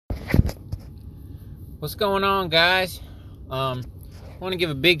What's going on, guys? I want to give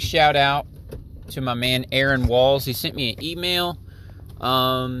a big shout out to my man Aaron Walls. He sent me an email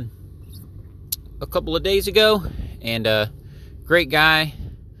a couple of days ago, and great guy.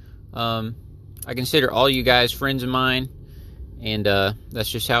 I consider all you guys friends of mine, and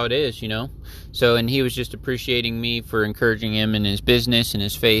that's just how it is, you know. So, and he was just appreciating me for encouraging him in his business and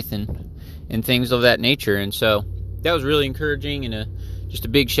his faith and things of that nature. And so that was really encouraging, and just a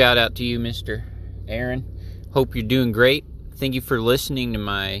big shout out to you, Mr. Aaron. Hope you're doing great. Thank you for listening to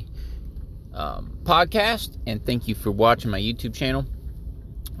my podcast, and thank you for watching my YouTube channel.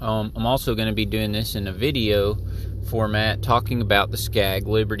 I'm also going to be doing this in a video format, talking about the Skag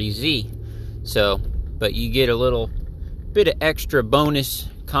Liberty Z. So, but you get a little bit of extra bonus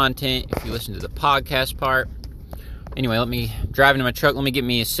content if you listen to the podcast part. Anyway, let me drive into my truck. Let me get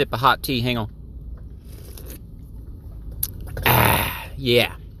me a sip of hot tea. Hang on.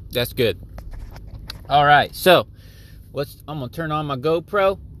 Yeah, that's good. All right, so I'm gonna turn on my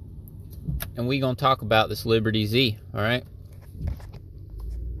GoPro, and we're gonna talk about this Liberty Z. All right.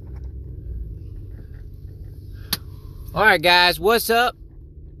 All right, guys, what's up?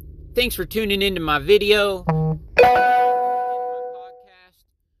 Thanks for tuning into my video.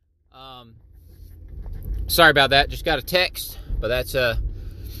 Sorry about that. Just got a text, but that's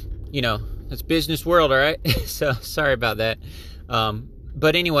that's business world, all right. So sorry about that.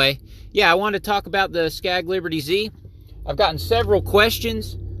 But anyway, yeah, I want to talk about the Skag Liberty Z. I've gotten several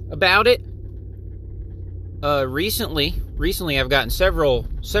questions about it. Recently I've gotten several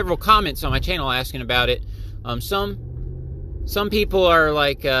comments on my channel asking about it. Some people are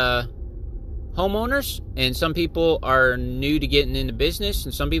like homeowners, and some people are new to getting into business,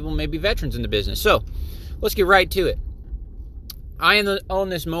 and some people may be veterans in the business. So let's get right to it. I own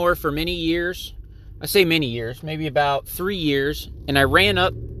this mower for many years. I say many years, maybe about 3 years, and I ran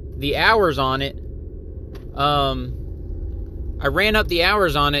up the hours on it.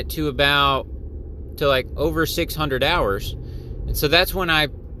 To like over 600 hours. And so that's when I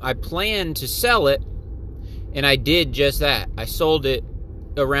planned to sell it, and I did just that. I sold it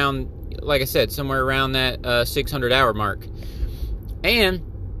around, like I said, somewhere around that 600 hour mark. And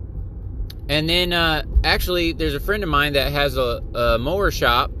then actually there's a friend of mine that has a mower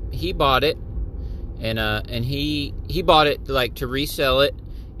shop. He bought it, and he bought it like to resell it.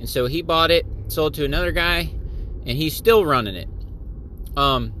 And so he bought it, sold to another guy, and he's still running it.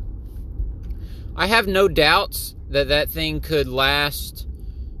 I have no doubts that thing could last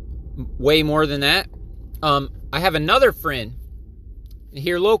way more than that. I have another friend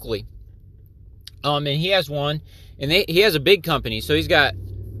here locally, and he has one, and he has a big company, so he's got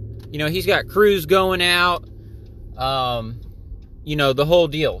crews going out, the whole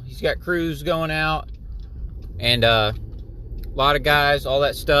deal. He's got crews going out, and a lot of guys, all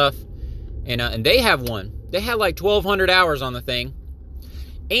that stuff, and they have one. They had like 1,200 hours on the thing,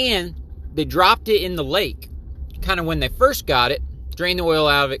 and they dropped it in the lake, kind of when they first got it, drained the oil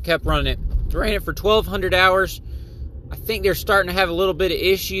out of it, kept running it, ran it for 1,200 hours. I think they're starting to have a little bit of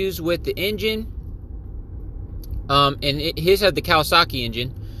issues with the engine, and his had the Kawasaki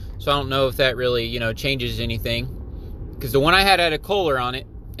engine, so I don't know if that really, changes anything, because the one I had a Kohler on it,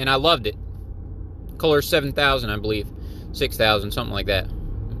 and I loved it. Kohler 7,000, I believe, 6,000, something like that,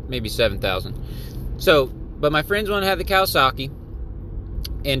 maybe 7,000. So, but my friend's one had the Kawasaki,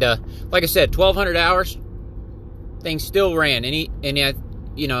 and like I said, 1,200 hours, thing still ran. And I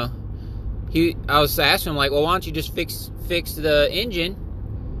was asking him, like, well, why don't you just fix the engine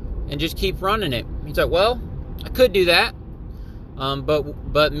and just keep running it? He's like, well, I could do that,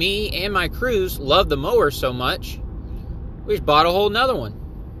 but me and my crews love the mower so much, we just bought a whole nother one.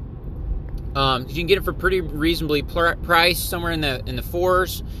 You can get it for pretty reasonably priced, somewhere in the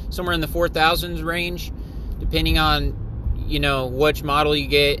fours, somewhere in the 4,000s range, depending on which model you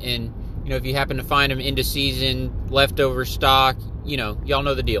get, and if you happen to find them into season, leftover stock, y'all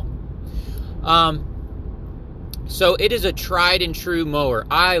know the deal. So it is a tried and true mower.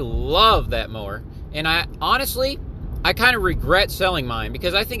 I love that mower, and I honestly kind of regret selling mine,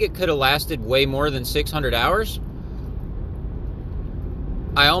 because I think it could have lasted way more than 600 hours.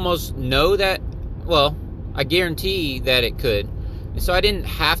 I almost know that, well, I guarantee that it could. And so I didn't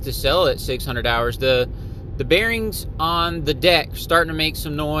have to sell it 600 hours. The bearings on the deck starting to make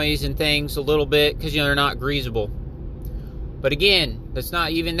some noise and things a little bit, because they're not greasable. But again, that's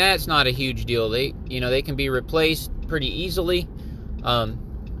not a huge deal. They can be replaced pretty easily. Not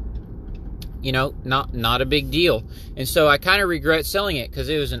a big deal. And so I kind of regret selling it, because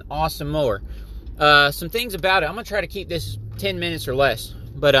it was an awesome mower. Some things about it, I'm gonna try to keep this 10 minutes or less.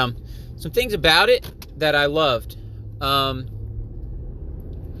 But some things about it that I loved.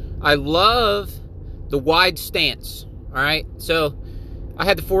 I love the wide stance. All right, so I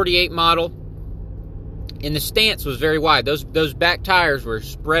had the 48 model, and the stance was very wide. Those back tires were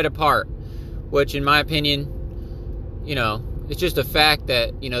spread apart, which in my opinion, you know, it's just a fact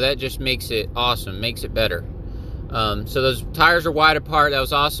that, you know, that just makes it awesome, makes it better. So those tires are wide apart. That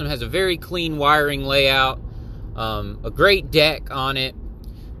was awesome. Has a very clean wiring layout, a great deck on it,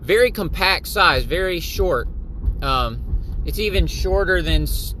 very compact size, very short. It's even shorter than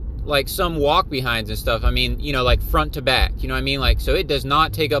like some walk behinds and stuff. I mean, you know, like front to back, you know what I mean? Like, so it does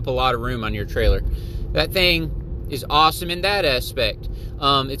not take up a lot of room on your trailer. That thing is awesome in that aspect.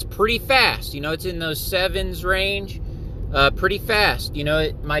 It's pretty fast, you know, it's in those 7s range, pretty fast. You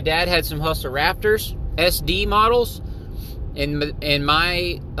know, my dad had some Hustler Raptors SD models, and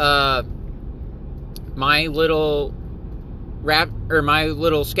my my little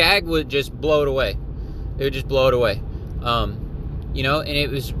Skag would just blow it away. It would just blow it away. You know, and it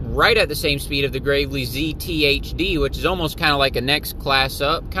was right at the same speed of the Gravely ZT-HD, which is almost kind of like a next class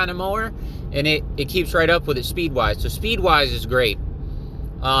up kind of mower, and it keeps right up with it speed-wise. So speed-wise is great.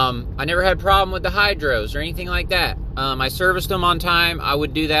 I never had a problem with the hydros or anything like that. I serviced them on time. I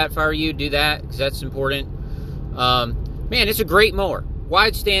would do that if I were you. Do that, because that's important. Man, it's a great mower.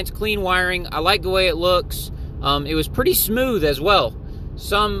 Wide stance, clean wiring. I like the way it looks. It was pretty smooth as well.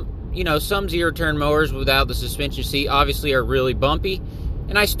 Some zero-turn mowers without the suspension seat obviously are really bumpy,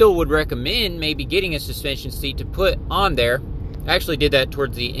 and I still would recommend maybe getting a suspension seat to put on there. I actually did that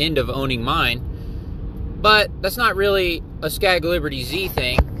towards the end of owning mine, but that's not really a Skag Liberty Z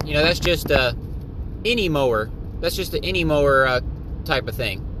thing. You know, that's just a any mower. That's just an any mower type of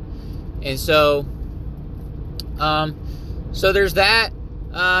thing. And so, so there's that.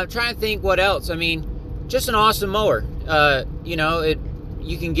 I'm trying to think what else. I mean, just an awesome mower. You know,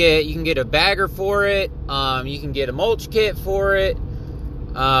 you can get a bagger for it. You can get a mulch kit for it.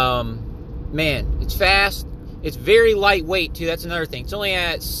 Man, it's fast. It's very lightweight too. That's another thing. It's only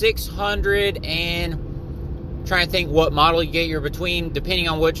at 600 and trying to think what model you get. You're between, depending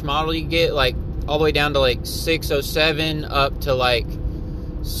on which model you get, like all the way down to like 607 up to like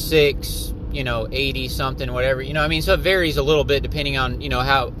 680 something, whatever. You know what I mean? So it varies a little bit depending on, you know,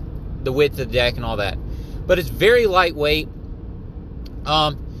 how the width of the deck and all that. But it's very lightweight.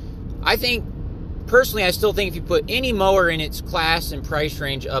 I think, personally, I still think if you put any mower in its class and price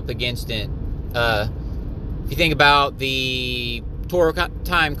range up against it, if you think about the Toro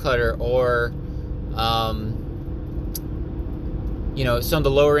Time Cutter or, you know, some of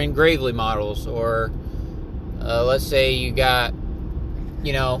the lower end Gravely models, or let's say you got,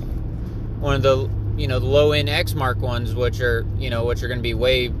 you know, one of the, you know, the low end Exmark ones, which are going to be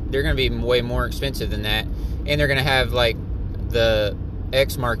way more expensive than that, and they're going to have like the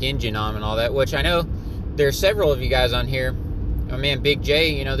Exmark engine on and all that, which I know there's several of you guys on here. Oh man, Big J,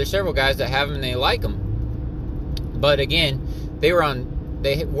 you know, there's several guys that have them and they like them. But again, they were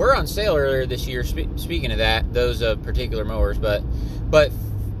on sale earlier this year. Speaking of that, those particular mowers, but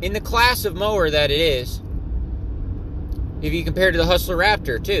in the class of mower that it is, if you compare to the Hustler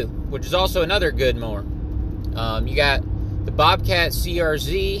Raptor too, which is also another good mower, you got the Bobcat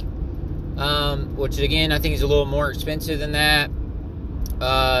CRZ, which again I think is a little more expensive than that,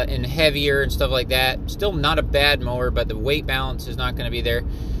 and heavier and stuff like that. Still not a bad mower, but the weight balance is not going to be there.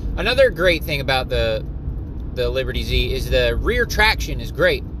 Another great thing about the Liberty Z is the rear traction is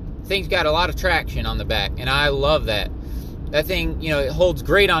great. The thing's got a lot of traction on the back, and I love that. That thing, you know, it holds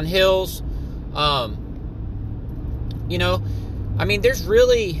great on hills. You know, I mean, there's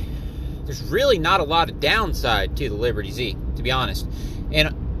really not a lot of downside to the Liberty Z, to be honest.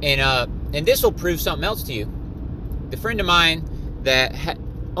 And this will prove something else to you. The friend of mine that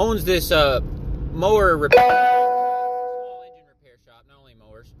owns this mower repair, small engine repair shop, not only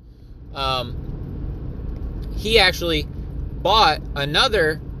mowers, he actually bought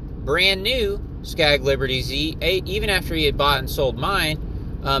another brand new Skag Liberty Z, even after he had bought and sold mine,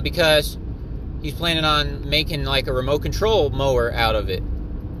 because he's planning on making like a remote control mower out of it.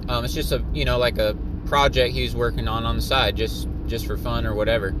 It's just a, you know, like a project he was working on the side, just for fun or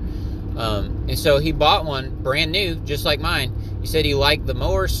whatever. And so he bought one brand new, just like mine. He said he liked the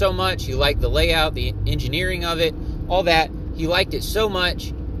mower so much, he liked the layout, the engineering of it, all that. He liked it so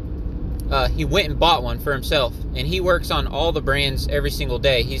much, he went and bought one for himself. And he works on all the brands every single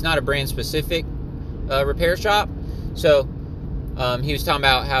day. He's not a brand-specific repair shop. So he was talking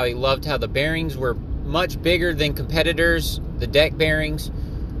about how he loved how the bearings were much bigger than competitors, the deck bearings.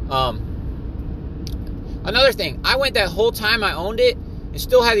 Another thing, I went that whole time I owned it and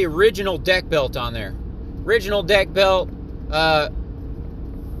still had the original deck belt on there. Original deck belt,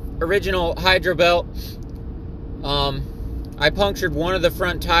 original hydro belt. I I punctured one of the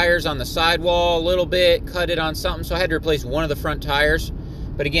front tires on the sidewall a little bit, cut it on something, so I had to replace one of the front tires.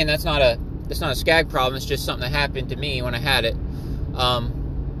 But again, that's not a Skag problem. It's just something that happened to me when I had it.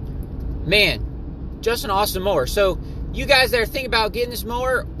 Man, just an awesome mower. So you guys that are thinking about getting this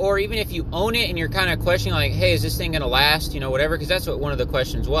mower, or even if you own it and you're kind of questioning, like, hey, is this thing going to last? You know, whatever, because that's what one of the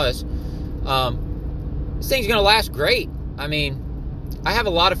questions was. This thing's going to last great. I mean, I have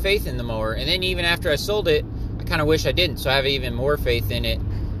a lot of faith in the mower. And then even after I sold it, I kind of wish I didn't. So I have even more faith in it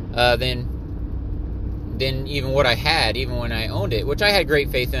than even what I had, even when I owned it, which I had great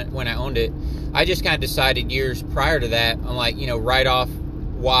faith in when I owned it. I just kind of decided years prior to that, I'm like, you know, write-off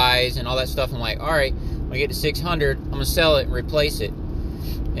wise and all that stuff. I'm like, all right, when I get to 600, I'm going to sell it and replace it.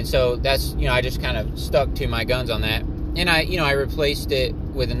 And so that's, you know, I just kind of stuck to my guns on that. And I replaced it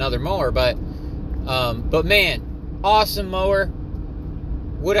with another mower. But man, awesome mower.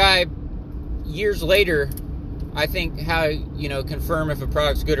 Would I, years later, I think how, you know, confirm if a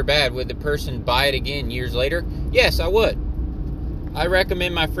product's good or bad, would the person buy it again years later? Yes, I would. I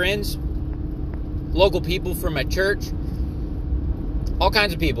recommend my friends, local people from my church, all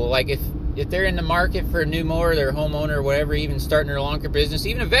kinds of people. Like if they're in the market for a new mower, they're a homeowner or whatever, even starting their lawn care business,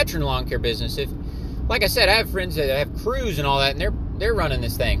 even a veteran lawn care business. If, like I said, I have friends that have crews and all that, and they're running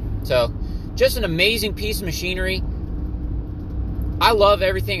this thing. So just an amazing piece of machinery. I love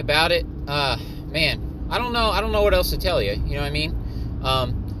everything about it. Man, I don't know what else to tell you. You know what I mean?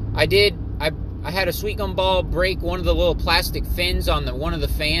 I had a sweet gum ball break one of the little plastic fins on one of the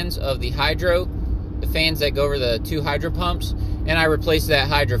fans of the hydro, the fans that go over the 2 hydro pumps, and I replaced that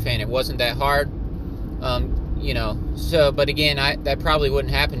hydro fan. It wasn't that hard. You know, so, but again, that probably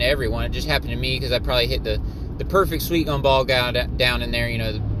wouldn't happen to everyone. It just happened to me because I probably hit the perfect sweet gum ball down in there, you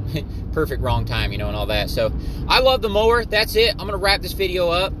know, the perfect wrong time, you know, and all that. So I love the mower. That's it. I'm going to wrap this video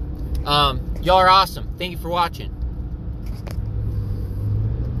up. Y'all are awesome. Thank you for watching.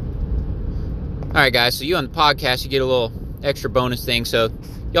 Alright guys, so you on the podcast, you get a little extra bonus thing. So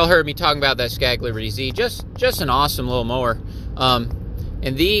y'all heard me talking about that Skag Liberty Z. Just an awesome little mower. And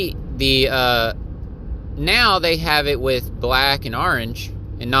now they have it with black and orange,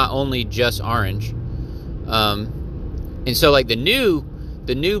 and not only just orange. And so like the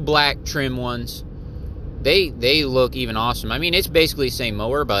new black trim ones, they look even awesome. I mean, it's basically the same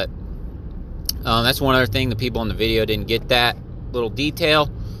mower, but that's one other thing the people in the video didn't get, that little detail.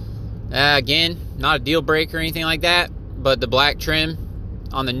 Again, not a deal breaker or anything like that, but the black trim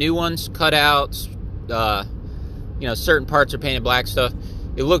on the new ones, cutouts, you know, certain parts are painted black stuff.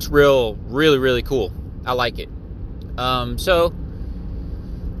 It looks really cool. I like it. So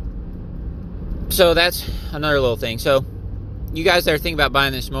that's another little thing. So you guys that are thinking about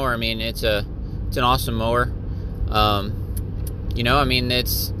buying this mower, I mean, it's an awesome mower. You know, I mean,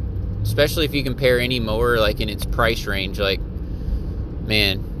 it's, especially if you compare any mower like in its price range, like,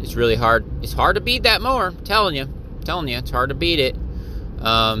 man, it's really hard. It's hard to beat that mower. I'm telling you, it's hard to beat it.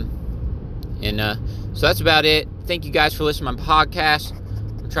 So that's about it. Thank you guys for listening to my podcast.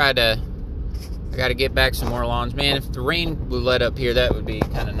 I got to get back some more lawns, man. If the rain would let up here, that would be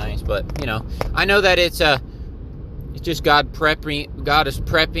kind of nice. But you know, I know that it's just God is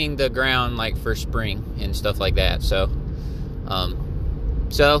prepping the ground like for spring and stuff like that. So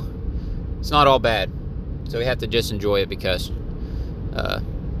it's not all bad. So we have to just enjoy it because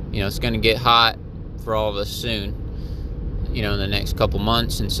you know, it's going to get hot for all of us soon, you know, in the next couple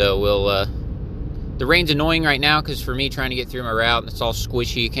months. And so the rain's annoying right now because for me trying to get through my route, it's all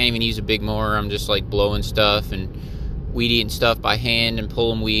squishy. You can't even use a big mower. I'm just like blowing stuff and weed eating stuff by hand and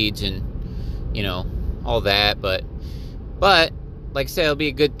pulling weeds and, you know, all that. But like I said, it'll be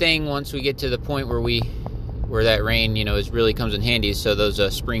a good thing once we get to the point where that rain, you know, really comes in handy. So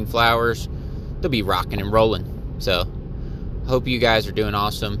those spring flowers, they'll be rocking and rolling. So hope you guys are doing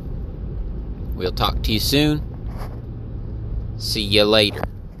awesome. We'll talk to you soon. See you later.